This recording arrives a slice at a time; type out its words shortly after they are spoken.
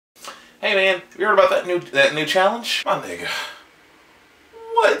Hey man, have you heard about that new challenge? My nigga,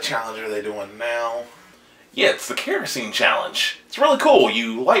 what challenge are they doing now? Yeah, it's the kerosene challenge. It's really cool.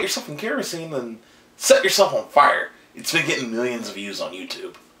 You light yourself in kerosene and set yourself on fire. It's been getting millions of views on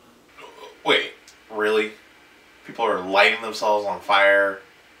YouTube. Wait, really? People are lighting themselves on fire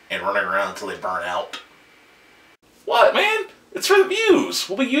and running around until they burn out? What, man? It's for the views.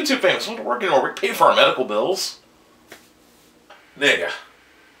 We'll be YouTube famous. We don't work anymore. We pay for our medical bills. Nigga.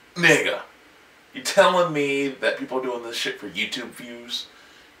 You telling me that people are doing this shit for YouTube views?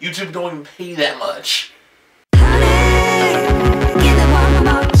 YouTube don't even pay that much.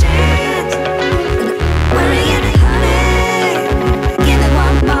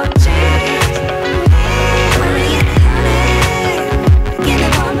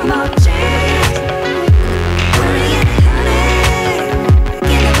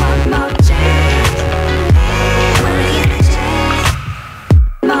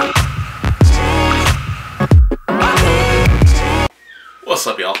 What's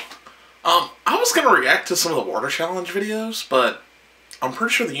up, y'all? I was gonna react to some of the water challenge videos, but I'm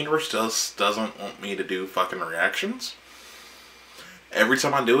pretty sure the universe doesn't want me to do fucking reactions. Every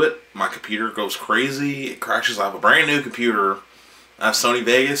time I do it, my computer goes crazy, it crashes. I have a brand new computer. I have Sony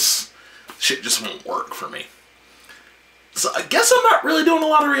Vegas. Shit just won't work for me. So I guess I'm not really doing a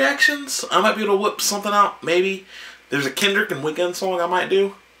lot of reactions. I might be able to whip something out, maybe. There's a Kendrick and Weeknd song I might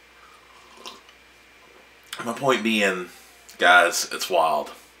do. My point being, guys, it's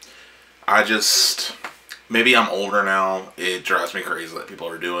wild. Maybe I'm older now. It drives me crazy that people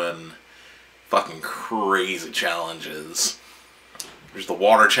are doing fucking crazy challenges. There's the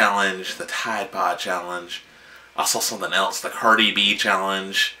water challenge, the Tide Pod challenge. I saw something else, the Cardi B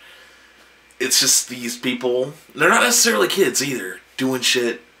challenge. It's just these people, they're not necessarily kids either, doing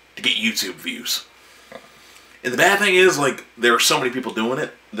shit to get YouTube views. And the bad thing is, like, there are so many people doing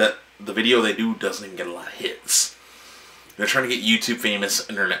it that the video they do doesn't even get a lot of hits. They're trying to get YouTube famous,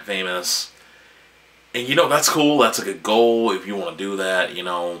 internet famous. And you know, that's cool. That's a good goal if you want to do that, you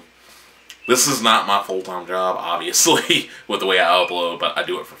know. This is not my full-time job, obviously, with the way I upload, but I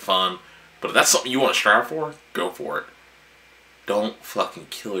do it for fun. But if that's something you want to strive for, go for it. Don't fucking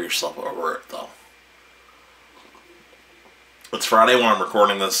kill yourself over it, though. It's Friday when I'm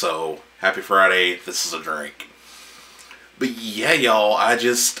recording this, so happy Friday. This is a drink. But yeah, y'all, I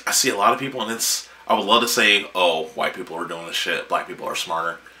see a lot of people, and I would love to say, oh, white people are doing this shit, black people are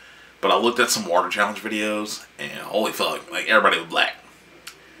smarter. But I looked at some water challenge videos, and holy fuck, like, everybody was black.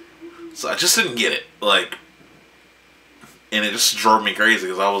 So I just didn't get it, like, and it just drove me crazy,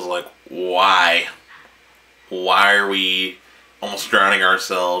 because I was like, why? Why are we almost drowning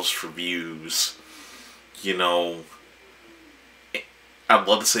ourselves for views? You know, I'd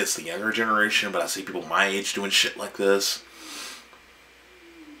love to say it's the younger generation, but I see people my age doing shit like this.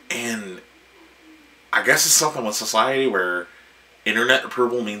 And I guess it's something with society where internet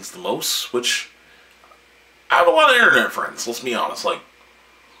approval means the most, which I have a lot of internet friends, let's be honest. Like,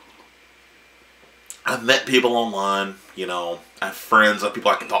 I've met people online, you know, I have friends, I have people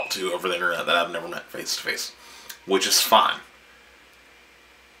I can talk to over the internet that I've never met face to face, which is fine.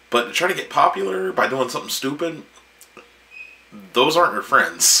 But to try to get popular by doing something stupid, those aren't your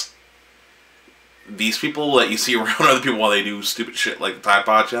friends. These people that you see around other people while they do stupid shit like the Tide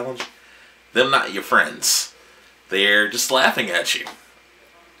Pod challenge, them not your friends. They're just laughing at you.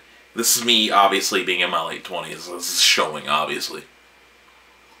 This is me, obviously, being in my late 20s. This is showing, obviously.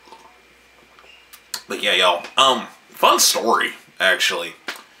 But yeah, y'all. Fun story, actually.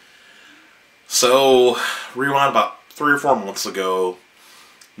 So, rewind about 3 or 4 months ago.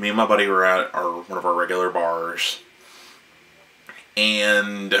 Me and my buddy were at one of our regular bars.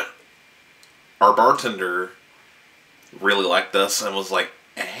 And our bartender really liked us and was like,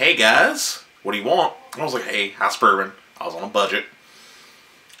 hey guys, what do you want? I was like, hey, house bourbon. I was on a budget.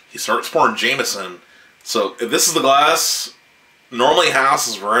 He starts pouring Jameson. So if this is the glass, normally house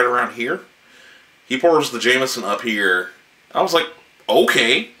is right around here. He pours the Jameson up here. I was like,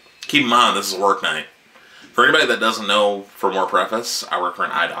 okay. Keep in mind, this is a work night. For anybody that doesn't know, for more preface, I work for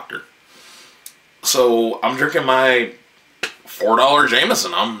an eye doctor. So I'm drinking my $4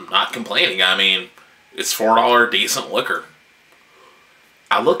 Jameson. I'm not complaining. I mean, it's $4 decent liquor.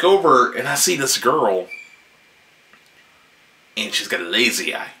 I look over and I see this girl, and she's got a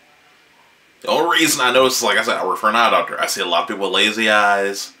lazy eye. The only reason I notice, like I said, I work for an eye doctor. I see a lot of people with lazy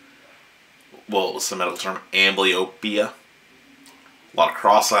eyes. Well, what's the medical term? Amblyopia. A lot of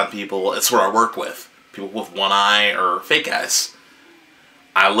cross-eyed people. It's what I work with. People with one eye or fake eyes.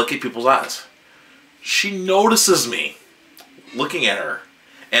 I look at people's eyes. She notices me looking at her.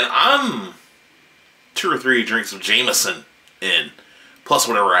 And I'm 2 or 3 drinks of Jameson in. plus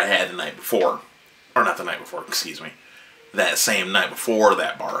whatever I had the night before. Or not the night before, excuse me. That same night before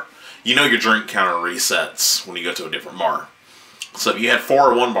that bar. You know your drink counter resets when you go to a different bar. So if you had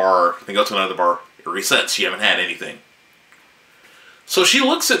 4 at one bar, then go to another bar, it resets. You haven't had anything. So she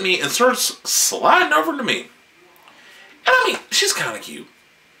looks at me and starts sliding over to me. And I mean, she's kind of cute.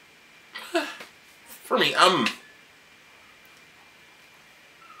 For me,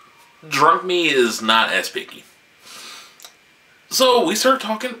 drunk me is not as picky. So we start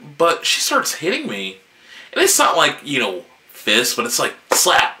talking, but she starts hitting me. And it's not like, you know, fist, but it's like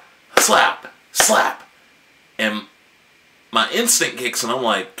slap, slap, slap. And my instinct kicks and I'm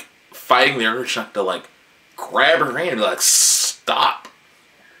like fighting the urge not to like grab her hand and be like, stop.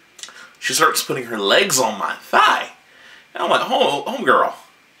 She starts putting her legs on my thigh. And I'm like, home girl,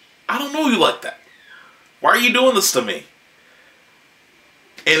 I don't know you like that. Why are you doing this to me?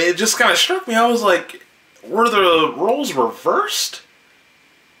 And it just kind of struck me. I was like, were the roles reversed?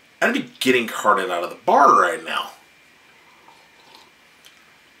 I'd be getting carted out of the bar right now.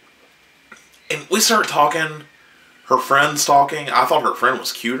 And we start talking. Her friend's talking. I thought her friend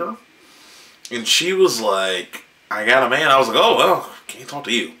was cuter. And she was like, I got a man. I was like, oh, well, can't talk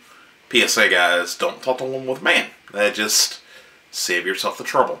to you. PSA, guys, don't talk to a woman with a man. That just save yourself the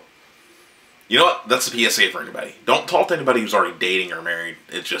trouble. You know what? That's the PSA for anybody. Don't talk to anybody who's already dating or married.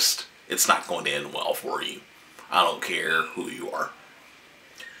 It's not going to end well for you. I don't care who you are.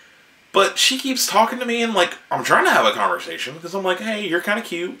 But she keeps talking to me and like, I'm trying to have a conversation because I'm like, hey, you're kind of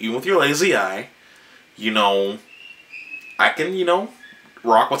cute. You with your lazy eye. You know, I can, you know,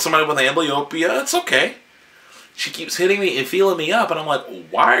 rock with somebody with amblyopia. It's okay. She keeps hitting me and feeling me up and I'm like,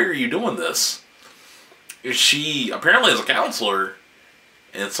 why are you doing this? She apparently is a counselor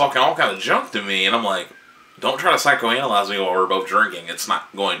and it's talking all kind of junk to me and I'm like, don't try to psychoanalyze me while we're both drinking. It's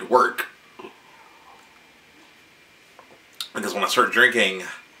not going to work. Because when I start drinking,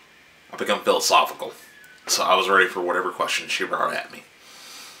 I become philosophical. So I was ready for whatever question she brought at me.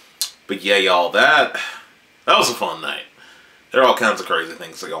 But yeah, y'all, that was a fun night. There are all kinds of crazy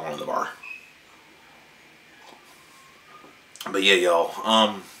things that go on in the bar. But yeah,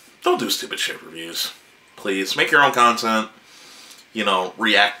 y'all, don't do stupid shit reviews. Please, make your own content. You know,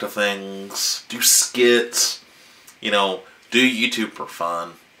 react to things. Do skits. You know, do YouTube for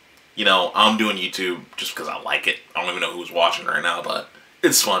fun. You know, I'm doing YouTube just because I like it. I don't even know who's watching right now, but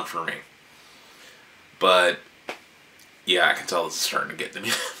it's fun for me. But, yeah, I can tell this is starting to get to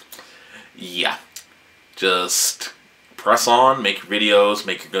me. Yeah. Just press on, make your videos,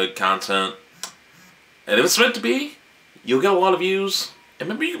 make your good content. And if it's meant to be, you'll get a lot of views. And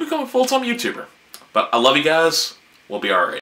maybe you can become a full-time YouTuber. But I love you guys. We'll be alright.